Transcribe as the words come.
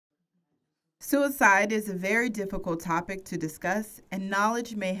Suicide is a very difficult topic to discuss, and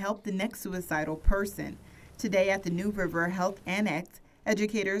knowledge may help the next suicidal person. Today at the New River Health Annex,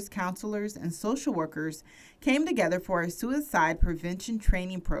 educators, counselors, and social workers came together for a suicide prevention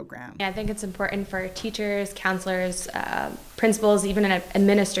training program. I think it's important for teachers, counselors, principals, even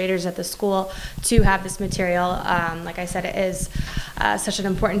administrators at the school to have this material. Like I said, it is such an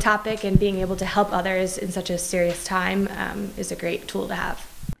important topic, and being able to help others in such a serious time is a great tool to have.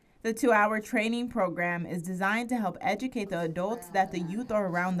 The 2-hour training program is designed to help educate the adults that the youth are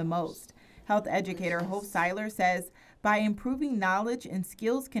around the most. Health educator Hope Seiler says by improving knowledge and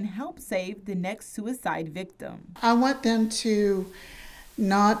skills can help save the next suicide victim. I want them to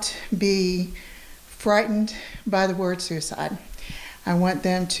not be frightened by the word suicide. I want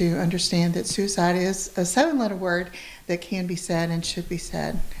them to understand that suicide is a 7-letter word that can be said and should be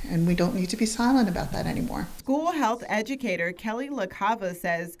said, and we don't need to be silent about that anymore. School health educator Kelly LaCava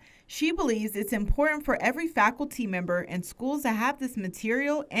says she believes it's important for every faculty member in schools to have this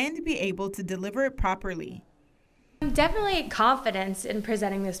material and be able to deliver it properly. Definitely confidence in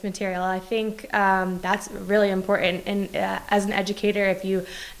presenting this material. I think that's really important. And as an educator, if you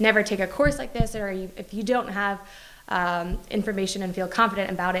never take a course like this, or if you don't have information and feel confident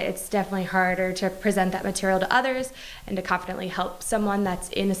about it, it's definitely harder to present that material to others and to confidently help someone that's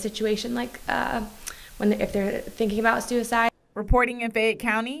in a situation like if they're thinking about suicide. Reporting in Fayette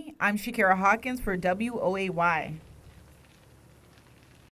County, I'm Shakira Hawkins for WOAY.